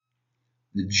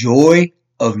The joy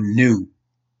of new.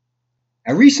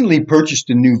 I recently purchased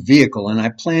a new vehicle and I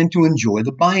plan to enjoy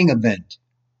the buying event.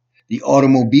 The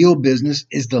automobile business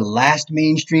is the last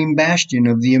mainstream bastion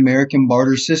of the American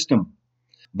barter system.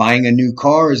 Buying a new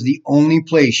car is the only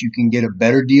place you can get a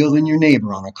better deal than your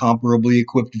neighbor on a comparably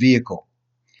equipped vehicle.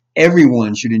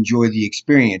 Everyone should enjoy the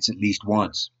experience at least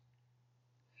once.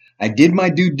 I did my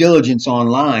due diligence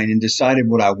online and decided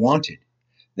what I wanted.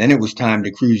 Then it was time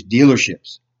to cruise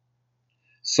dealerships.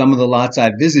 Some of the lots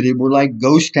I visited were like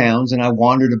ghost towns and I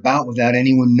wandered about without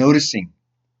anyone noticing.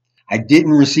 I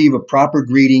didn't receive a proper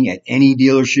greeting at any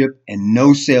dealership and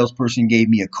no salesperson gave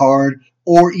me a card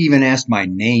or even asked my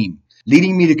name,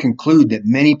 leading me to conclude that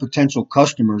many potential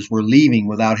customers were leaving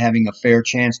without having a fair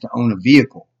chance to own a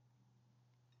vehicle.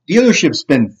 Dealerships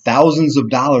spend thousands of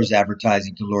dollars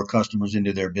advertising to lure customers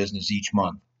into their business each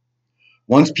month.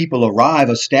 Once people arrive,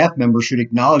 a staff member should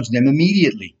acknowledge them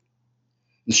immediately.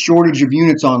 The shortage of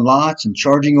units on lots and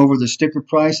charging over the sticker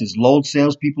price has lulled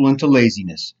salespeople into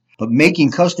laziness, but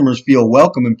making customers feel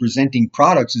welcome and presenting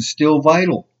products is still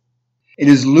vital. It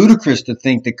is ludicrous to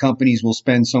think that companies will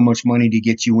spend so much money to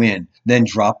get you in, then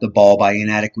drop the ball by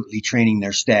inadequately training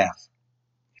their staff.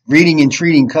 Greeting and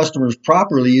treating customers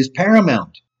properly is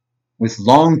paramount, with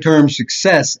long-term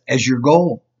success as your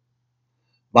goal.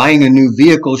 Buying a new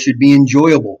vehicle should be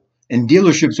enjoyable, and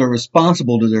dealerships are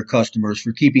responsible to their customers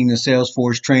for keeping the sales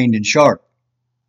force trained and sharp.